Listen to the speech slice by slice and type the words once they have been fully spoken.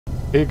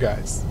Hey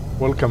guys,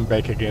 welcome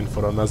back again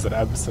for another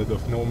episode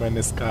of No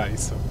Man's Sky.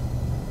 So,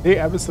 today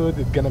episode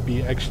is gonna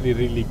be actually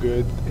really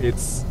good.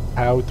 It's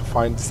how to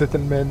find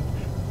settlement,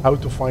 how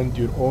to find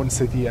your own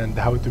city, and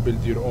how to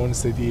build your own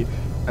city,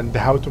 and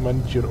how to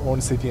manage your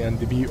own city and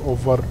be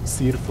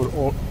overseer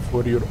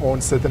for your own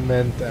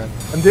settlement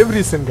and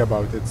everything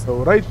about it.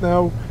 So right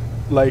now,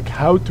 like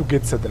how to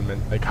get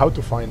settlement, like how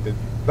to find it.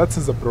 That's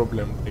the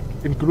problem. Like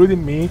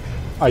including me,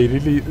 I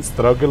really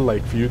struggled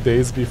like few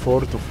days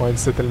before to find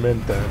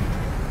settlement, and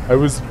I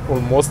was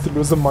almost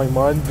losing my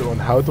mind on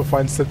how to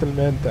find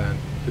settlement, and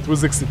it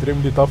was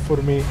extremely tough for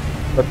me.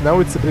 But now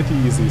it's pretty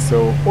easy.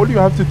 So all you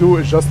have to do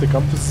is just to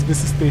come to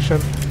this station,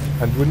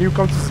 and when you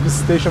come to this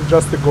station,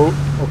 just to go.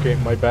 Okay,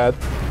 my bad.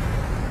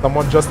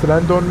 Someone just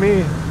landed on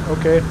me.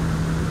 Okay,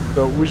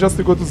 so we just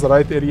go to the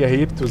right area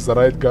here, to the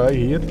right guy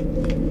here.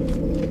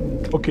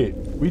 Okay,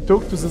 we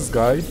talk to this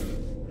guy.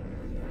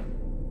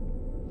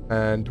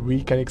 And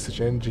we can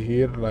exchange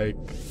here like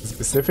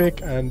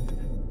specific, and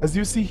as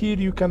you see here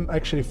you can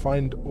actually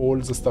find all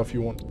the stuff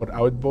you want for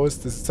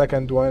outpost. The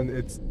second one,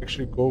 it's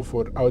actually go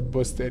for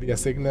outpost area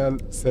signal.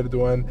 Third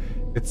one,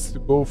 it's to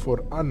go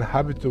for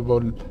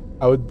uninhabitable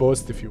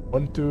outpost if you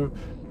want to,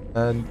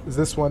 and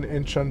this one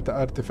ancient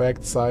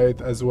artifact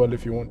site as well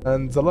if you want,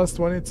 and the last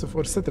one it's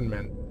for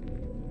settlement.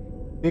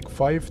 Take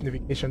 5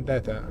 navigation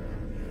data.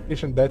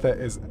 Navigation data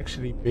is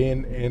actually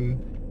been in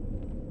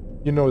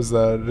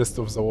the rest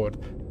of the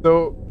world.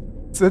 So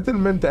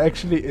settlement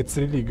actually it's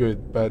really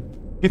good, but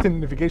getting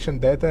navigation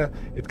data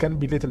it can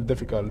be little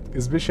difficult,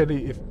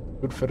 especially if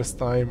it's your first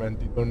time and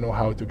you don't know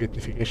how to get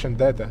navigation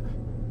data.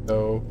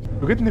 So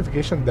to get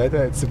navigation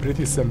data it's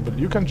pretty simple.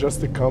 You can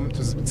just come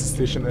to the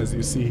station as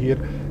you see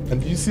here,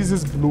 and you see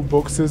these blue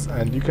boxes,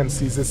 and you can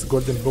see this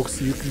golden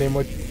box. You claim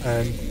it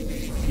and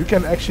you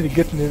can actually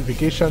get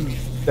navigation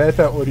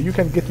data, or you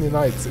can get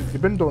nights. It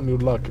depends on your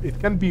luck. It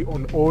can be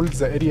on all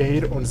the area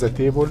here on the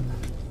table,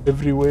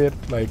 everywhere,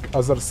 like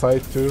other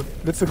side too.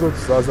 Let's go to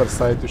the other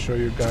side to show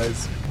you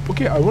guys.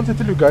 Okay, I want to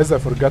tell you guys I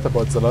forgot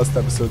about the last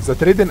episode. The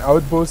trading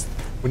outpost,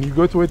 when you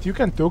go to it, you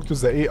can talk to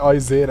the AI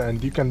there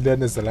and you can learn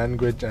the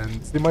language, and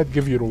they might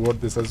give you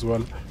rewards as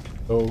well.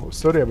 So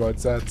sorry about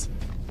that.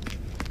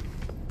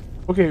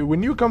 Okay,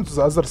 when you come to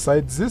the other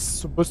side, this is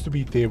supposed to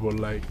be table.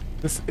 Like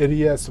this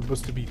area is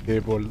supposed to be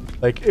table.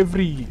 Like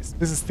every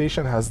space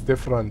station has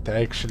different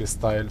actually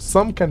styles.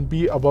 Some can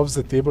be above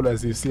the table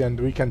as you see, and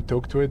we can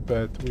talk to it,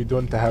 but we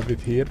don't have it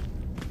here.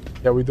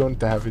 Yeah, we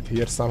don't have it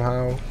here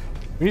somehow.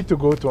 We need to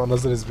go to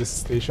another space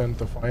station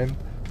to find.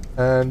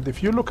 And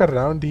if you look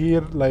around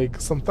here, like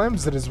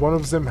sometimes there is one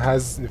of them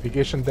has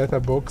navigation data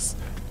box.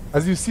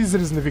 As you see, there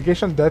is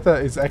navigation data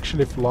is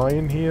actually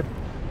flying here.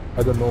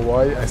 I don't know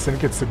why. I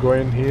think it's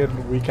going here.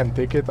 We can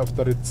take it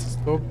after it's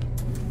stopped.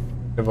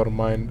 Never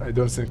mind. I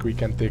don't think we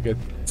can take it.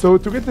 So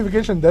to get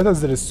navigation data,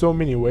 there is so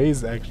many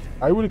ways actually.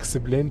 I will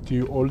explain to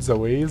you all the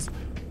ways.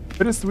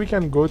 First, we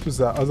can go to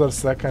the other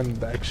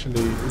second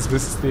actually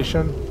space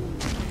station.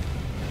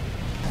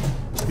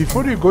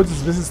 Before you go to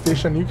the space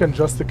station, you can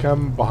just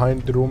come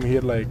behind the room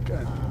here, like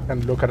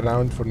and look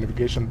around for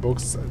navigation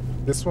books.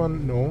 This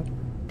one, no.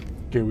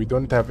 Okay, we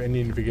don't have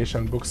any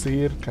navigation books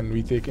here. Can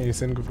we take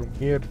anything from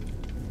here?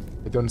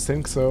 I don't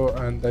think so,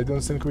 and I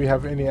don't think we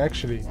have any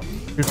actually.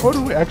 Before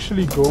we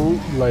actually go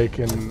like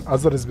in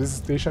other space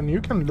station, you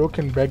can look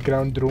in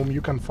background room.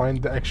 You can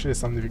find actually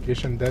some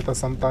navigation data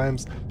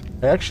sometimes.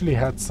 I actually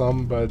had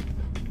some, but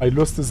I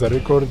lost the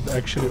record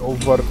actually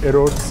over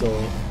error, so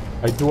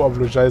I do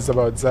apologize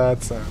about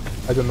that.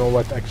 I don't know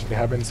what actually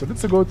happened. So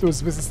let's go to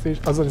space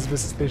station, other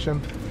space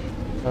station,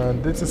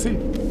 and let's see.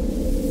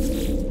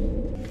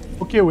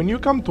 Okay, when you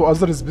come to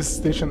other space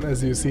station,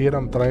 as you see here,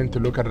 I'm trying to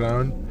look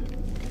around.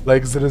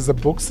 Like there is a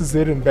box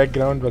there in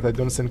background, but I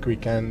don't think we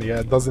can. Yeah,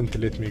 it doesn't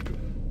let me go.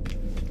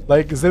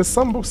 Like there's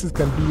some boxes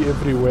can be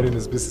everywhere in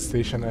this space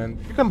station, and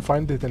you can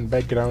find it in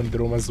background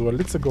room as well.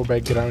 Let's go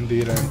background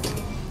here and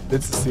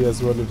let's see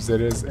as well if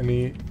there is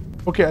any.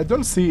 Okay, I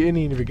don't see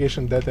any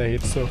navigation data here,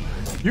 so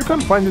you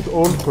can find it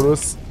all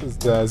across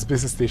the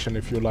space station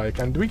if you like,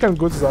 and we can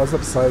go to the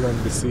other side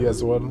and see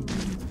as well.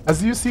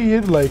 As you see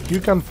here, like you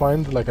can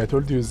find, like I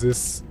told you,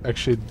 this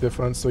actually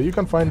different. So you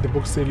can find the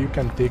box here, you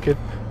can take it.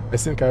 I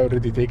think I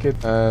already take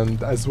it,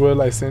 and as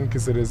well I think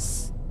there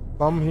is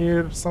some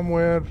here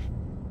somewhere.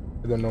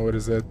 I don't know where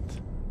is it.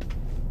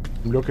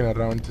 I'm looking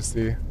around to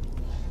see.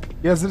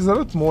 Yes, there's a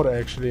lot more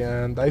actually,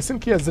 and I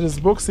think yes, there is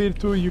box here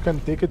too. You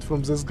can take it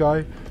from this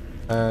guy,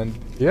 and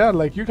yeah,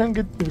 like you can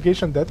get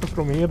navigation data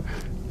from here.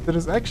 There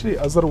is actually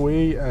other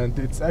way, and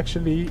it's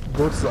actually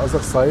go to the other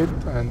side,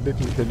 and let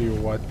me tell you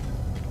what.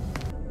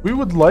 We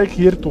would like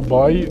here to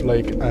buy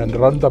like a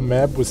random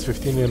map with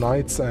 15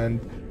 unites, and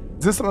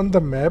this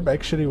random map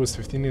actually with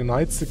 15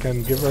 unites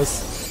can give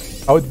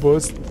us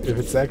outpost if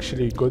it's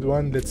actually a good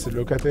one. Let's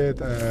look at it,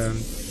 and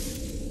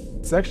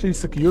it's actually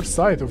secure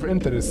site of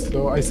interest.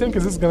 So I think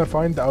this is gonna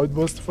find the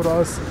outpost for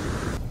us,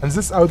 and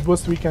this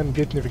outpost we can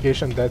get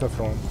navigation data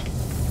from.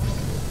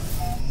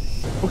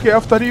 Okay,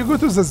 after you go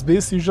to the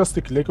space, you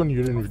just click on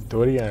your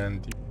inventory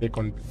and you click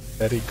on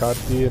battery card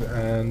here,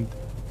 and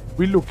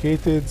We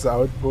located the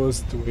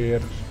outpost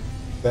where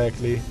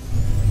exactly.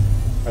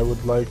 I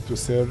would like to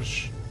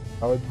search.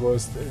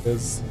 Outpost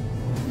is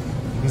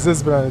in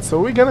this planet, so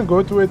we're gonna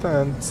go to it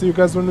and see you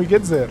guys when we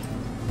get there.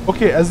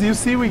 Okay, as you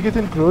see, we're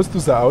getting close to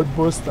the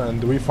outpost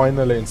and we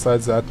finally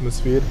inside the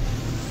atmosphere.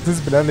 This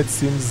planet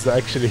seems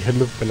actually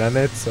hell of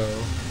planet, so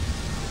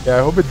yeah, I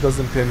hope it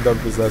doesn't end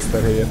up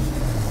disaster here.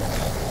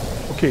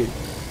 Okay,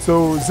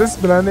 so this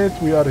planet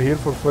we are here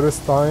for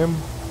first time.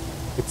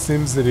 It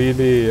seems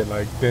really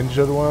like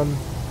danger one.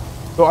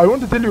 So I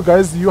want to tell you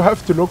guys, you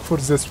have to look for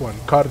this one,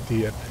 card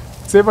here.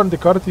 Save on the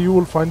card, you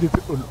will find it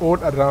all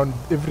around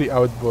every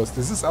outpost.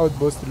 This is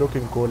outpost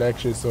looking cool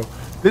actually, so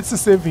let's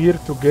save here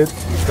to get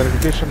the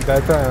navigation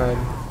data,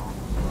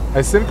 and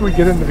I think we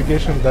get a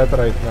navigation data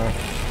right now.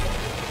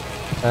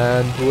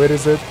 And where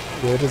is it?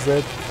 Where is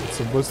it? It's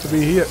supposed to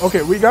be here.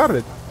 Okay, we got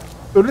it.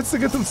 So let's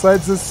get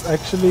inside this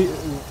actually,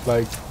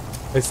 like,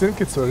 I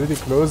think it's already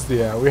closed.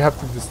 Yeah, we have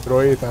to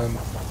destroy it, and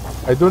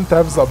I don't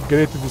have the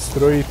upgrade to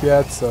destroy it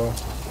yet, so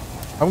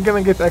I'm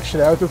gonna get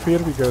actually out of here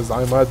because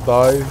I might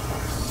die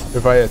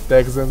if I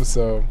attack them.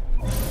 So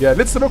yeah,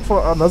 let's look for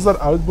another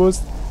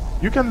outpost.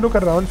 You can look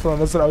around for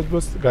another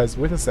outpost. Guys,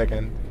 wait a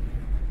second.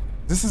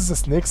 This is the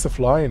snakes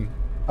flying.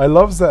 I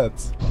love that.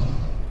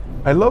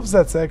 I love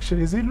that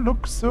actually. They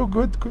look so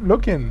good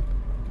looking.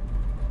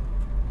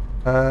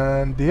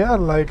 And yeah,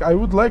 like I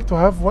would like to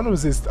have one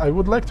of these. I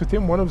would like to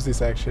tame one of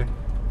these actually.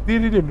 They're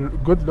really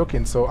good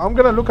looking. So I'm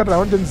gonna look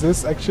around in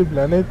this actual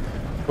planet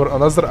for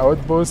another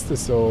outpost.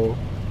 So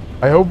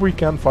I hope we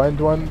can find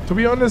one. To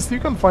be honest, you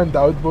can find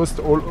outposts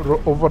all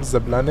over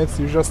the planets.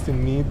 You just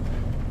need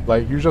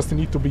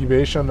to be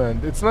patient,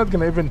 and it's not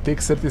gonna even take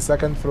 30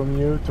 seconds from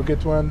you to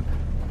get one.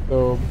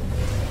 So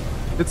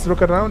let's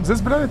look around. This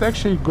planet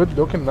actually good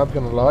looking, not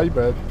gonna lie,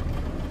 but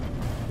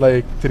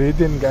like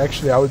trading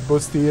actually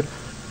outpost here.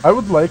 I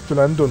would like to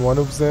land on one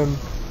of them,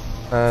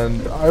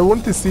 and I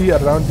want to see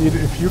around here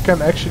if you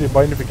can actually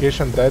buy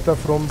navigation data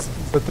from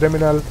the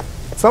terminal.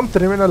 Some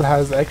terminal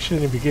has actually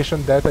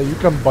navigation data. You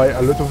can buy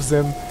a lot of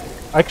them.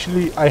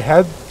 Actually, I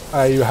had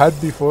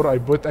before. I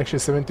bought actually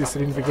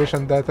 73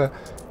 navigation data,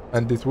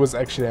 and it was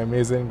actually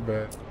amazing,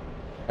 but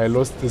I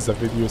lost the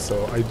video,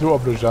 so I do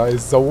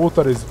apologize. The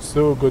water is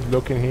so good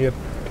looking here.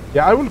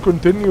 Yeah, I will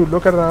continue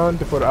look around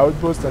for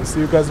outpost and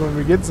see you guys when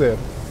we get there.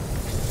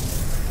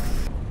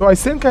 So I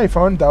think I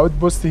found the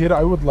outpost here.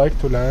 I would like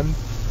to land.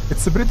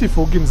 It's pretty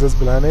foggy in this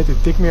planet.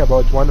 It took me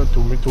about 1 or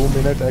 2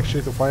 minutes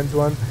actually to find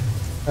one.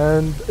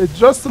 And it's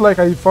just like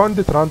I found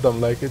it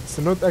random. Like it's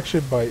not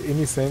actually by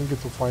anything to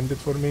find it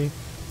for me.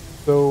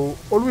 So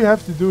all we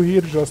have to do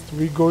here, just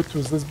we go to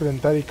this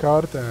planetary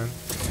card and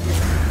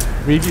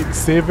we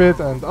save it.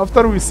 And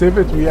after we save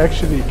it, we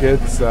actually get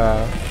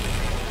the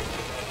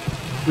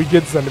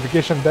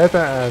navigation data.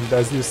 And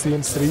as you see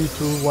in 3,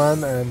 2,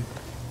 1, and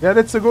yeah,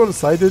 let's go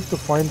inside it to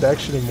find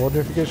actually more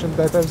navigation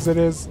data if there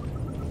is.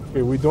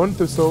 Okay, we don't,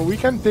 so we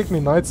can take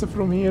nanites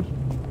from here.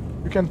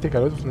 We can take a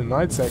lot of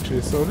nanites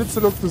actually. So let's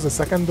look to the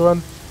second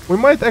one. We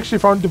might actually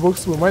find the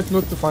books. We might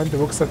not find the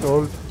books at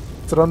all.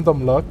 It's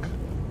random luck.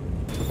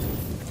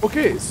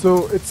 Okay,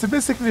 so it's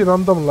basically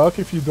random luck.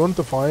 If you don't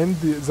find,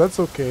 that's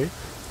okay.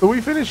 So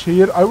we finish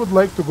here. I would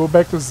like to go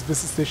back to the space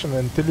station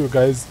and tell you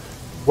guys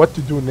what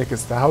to do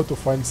next, how to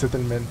find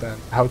settlement and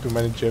how to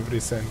manage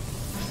everything.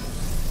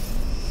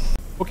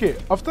 Okay,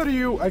 after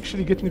you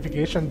actually get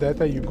navigation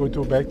data, you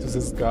go back to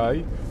this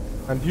guy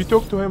and you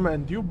talk to him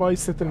and you buy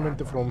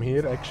settlement from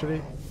here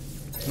actually.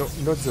 No,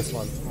 not this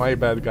one. My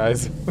bad,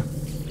 guys.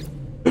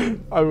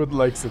 I would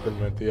like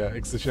settlement, yeah.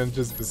 Exchange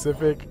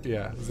specific,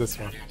 yeah, this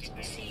one.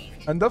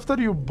 And after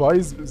you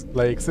buy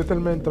like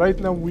settlement, right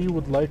now we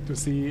would like to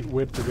see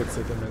where to get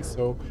settlement.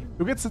 So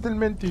to get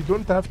settlement, you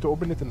don't have to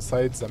open it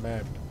inside the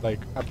map, like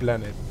a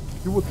planet.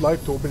 You would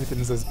like to open it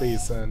in the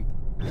space, and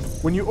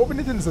when you open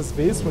it in the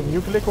space, when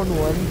you click on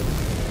one,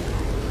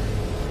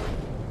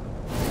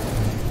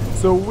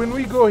 so when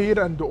we go here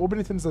and open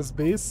it in the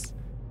space,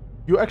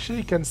 you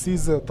actually can see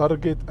the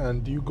target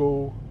and you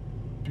go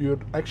to your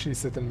actually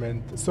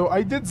settlement. So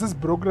I did this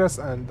progress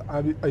and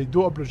I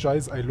do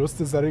apologize. I lost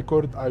the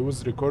record. I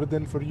was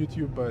recording for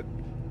YouTube, but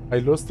I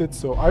lost it.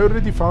 So I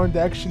already found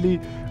actually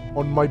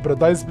on my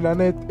paradise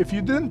planet. If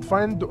you didn't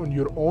find on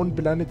your own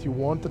planet you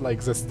want,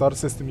 like the star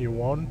system you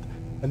want,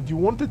 and you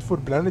want it for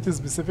planet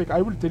specific,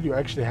 I will tell you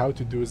actually how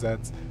to do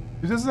that.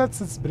 Because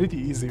it's pretty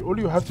easy. All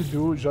you have to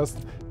do just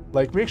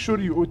like make sure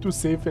you auto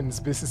save in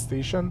space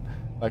station.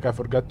 Like I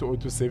forgot to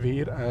auto save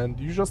here, and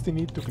you just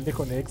need to click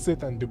on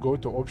exit and go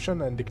to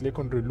option and click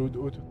on reload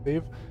auto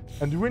save.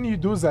 And when you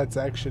do that,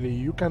 actually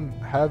you can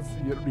have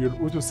your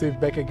auto save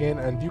back again,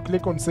 and you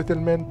click on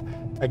settlement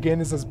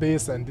again in the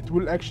space and it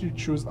will actually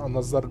choose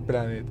another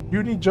planet.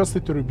 You need just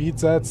to repeat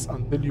that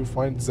until you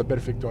find the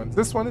perfect one.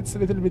 This one it's a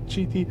little bit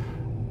cheaty,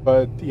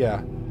 but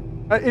yeah.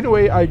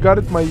 Anyway, I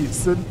got my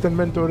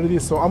settlement already,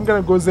 so I'm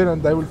gonna go there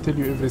and I will tell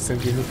you everything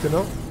you need to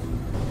know.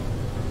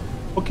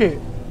 Okay,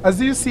 as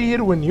you see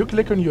here, when you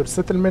click on your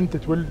settlement,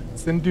 it will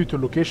send you to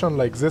location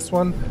like this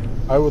one.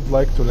 I would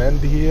like to land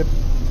here,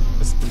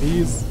 yes,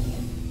 please.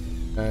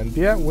 And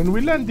yeah, when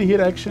we land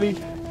here, actually,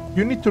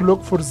 you need to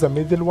look for the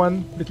middle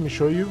one. Let me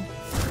show you.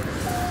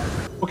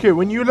 Okay,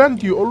 when you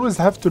land, you always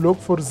have to look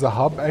for the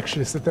hub,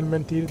 actually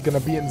settlement here. It's gonna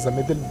be in the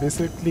middle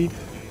basically,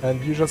 and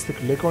you just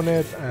click on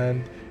it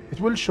and it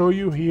will show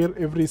you here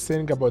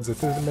everything about the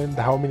settlement,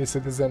 how many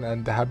citizens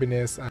and the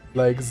happiness, and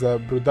like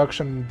the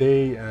production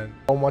day and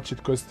how much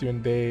it costs you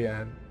in day,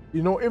 and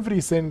you know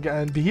everything.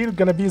 And here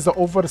gonna be the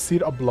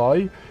overseer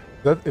apply.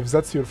 That if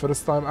that's your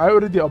first time, I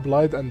already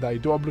applied and I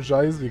do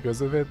apologize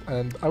because of it.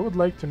 And I would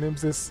like to name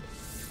this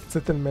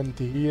settlement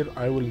here.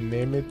 I will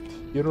name it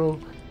Hero,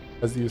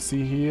 as you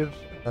see here.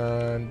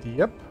 And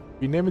yep,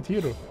 we name it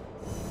Hero.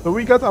 So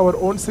we got our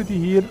own city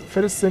here.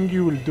 First thing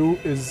you will do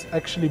is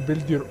actually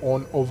build your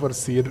own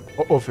overseer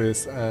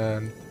office,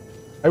 and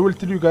I will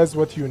tell you guys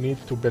what you need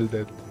to build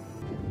it.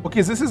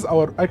 Okay, this is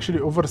our actually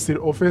overseer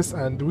office,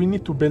 and we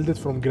need to build it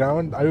from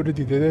ground. I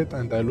already did it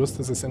and I lost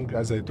the thing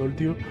as I told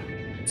you.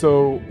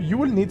 So you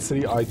will need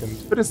 3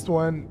 items. First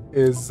one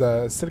is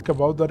silica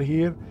powder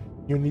here.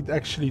 You need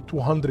actually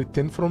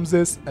 210 from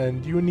this,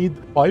 and you need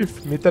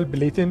 5 metal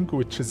plating,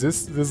 which is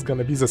this is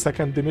gonna be the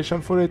second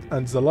dimension for it,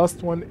 and the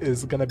last one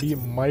is gonna be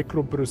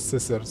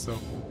microprocessor. So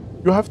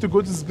you have to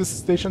go to this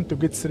station to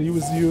get 3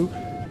 with you.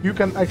 You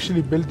can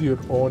actually build your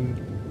own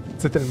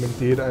settlement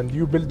here, and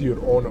you build your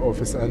own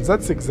office, and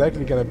that's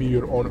exactly gonna be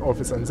your own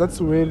office, and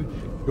that's where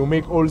you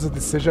make all the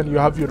decision. You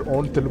have your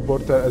own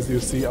teleporter, as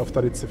you see,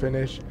 after it's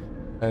finished,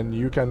 and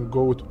you can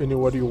go to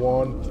anywhere you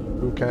want.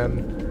 You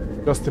can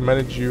just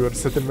manage your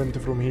settlement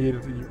from here.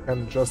 You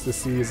can just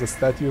see the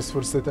status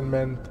for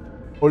settlement,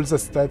 all the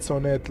stats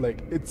on it.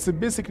 Like, it's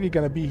basically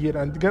gonna be here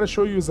and gonna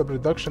show you the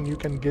production you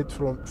can get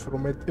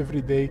from it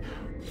every day.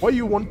 Why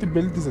you want to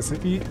build the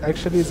city?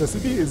 Actually, the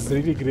city is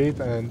really great,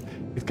 and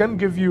it can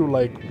give you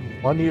like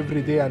money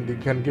every day, and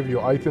it can give you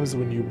items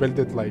when you build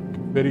it like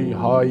very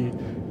high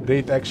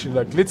rate. Actually,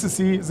 like, let's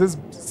see, this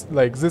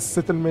like this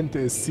settlement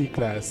is C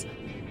class.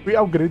 We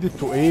upgraded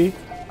to A.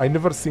 I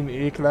never seen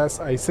A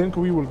class. I think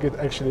we will get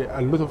actually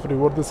a lot of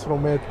rewards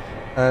from it,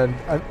 and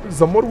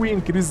the more we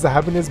increase the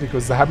happiness,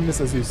 because the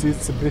happiness, as you see,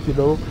 it's pretty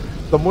low.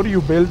 The more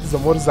you build, the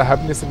more the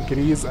happiness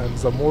increase, and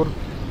the more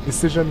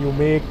decision you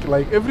make.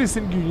 Like,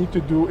 everything you need to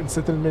do in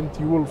settlement,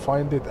 you will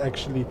find it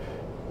actually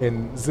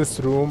in this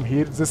room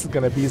here. This is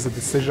gonna be the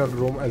decision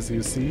room, as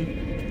you see.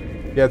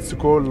 Yeah, it's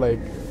called like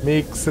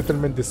make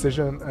settlement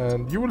decision,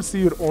 and you will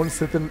see your own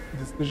settlement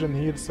decision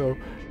here. So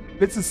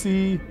let's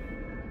see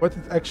what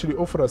it actually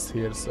offers us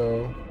here.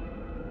 So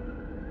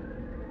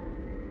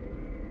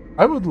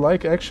I would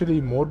like actually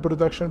more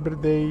production per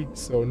day,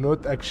 so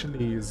not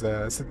actually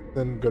the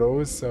citizen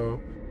growth. So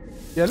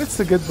yeah,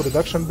 let's get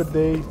production per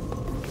day.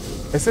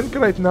 I think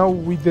right now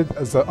we did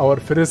as our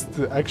first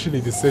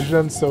actually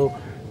decision. So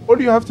all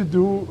you have to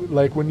do,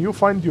 like when you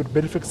find your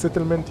perfect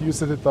settlement, you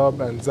set it up,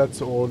 and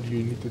that's all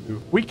you need to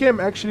do. We came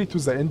actually to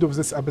the end of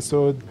this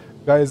episode.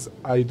 Guys,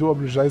 I do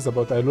apologize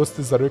about I lost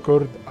the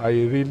record. I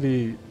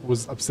really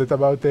was upset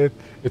about it.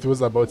 It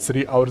was about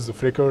 3 hours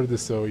of record,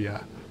 so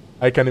yeah,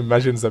 I can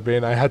imagine the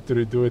pain. I had to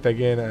redo it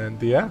again,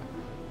 and yeah.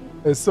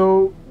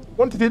 So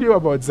want to tell you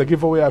about the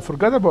giveaway. I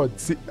forgot about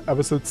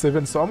episode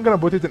 7, so I'm gonna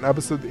put it in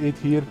episode 8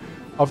 here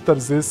after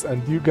this,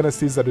 and you're gonna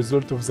see the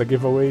result of the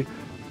giveaway.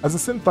 At the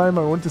same time,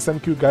 I want to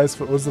thank you guys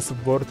for all the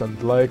support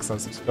and likes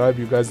and subscribe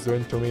you guys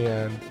doing to me,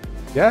 and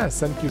yeah,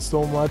 thank you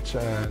so much,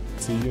 and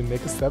see you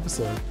next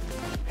episode.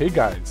 Hey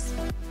guys,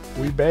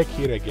 we back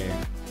here again.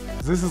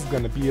 This is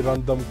gonna be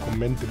random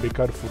comment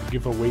picker for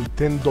giveaway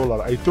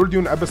 $10. I told you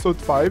in episode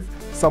 5,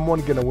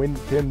 someone gonna win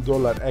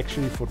 $10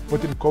 actually for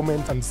putting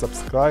comment and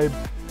subscribe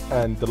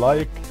and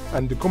like,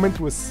 and the comment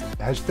with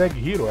hashtag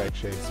hero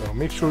actually. So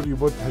make sure you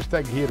put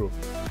hashtag hero.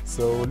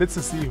 So let's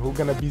see who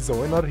gonna be the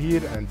winner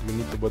here, and we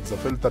need to put the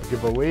filter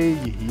giveaway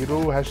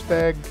hero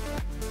hashtag.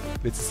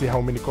 Let's see how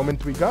many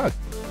comment we got.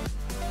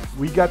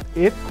 We got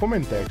 8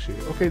 comment actually.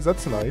 Okay,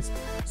 that's nice.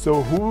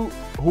 So who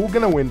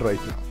gonna win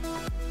right now?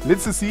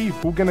 Let's see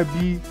who gonna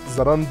be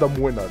the random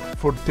winner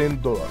for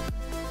 $10.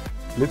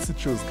 Let's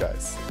choose,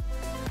 guys.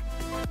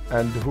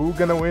 And who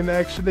gonna win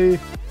actually?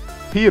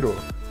 Hero.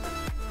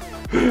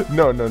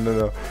 No.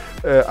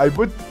 I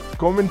put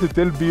comment to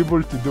tell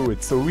people to do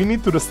it, so we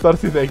need to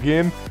restart it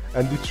again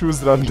and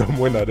choose random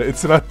winner.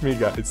 It's not me,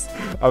 guys.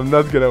 I'm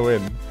not gonna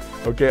win.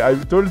 Okay, I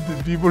told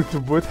the people to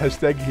put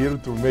hashtag hero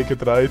to make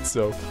it right,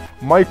 so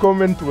my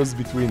comment was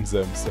between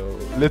them. So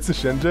let's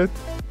change it.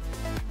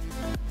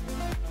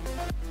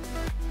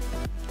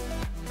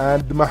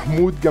 And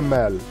Mahmoud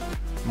Gamal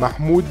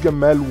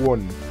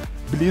won.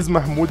 Please,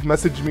 Mahmoud,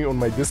 message me on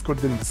my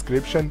Discord in the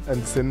description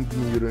and send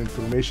me your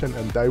information,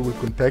 and I will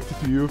contact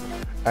you.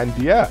 And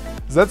yeah,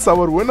 that's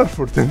our winner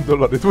for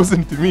 $10. It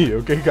wasn't me,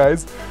 okay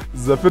guys?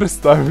 The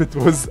first time it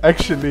was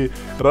actually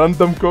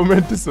random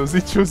comment, so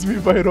they chose me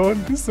by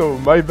wrong, so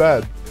my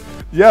bad.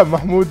 Yeah,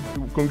 Mahmoud,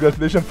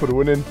 congratulations for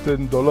winning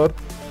 $10.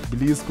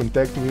 Please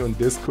contact me on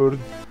Discord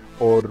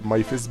or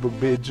my Facebook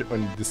page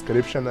on the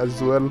description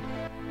as well.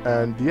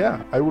 And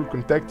yeah, I will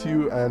contact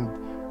you, and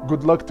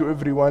good luck to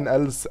everyone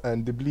else,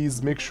 and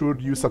please make sure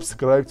you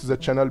subscribe to the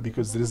channel,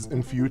 because there is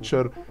in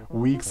future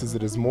weeks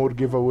there is more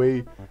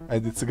giveaway,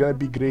 and it's gonna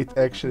be great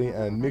actually.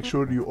 And make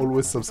sure you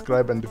always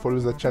subscribe and follow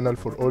the channel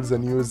for all the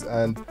news,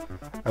 and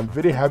I'm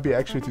very happy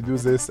actually to do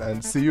this,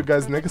 and see you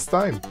guys next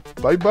time.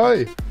 Bye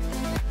bye.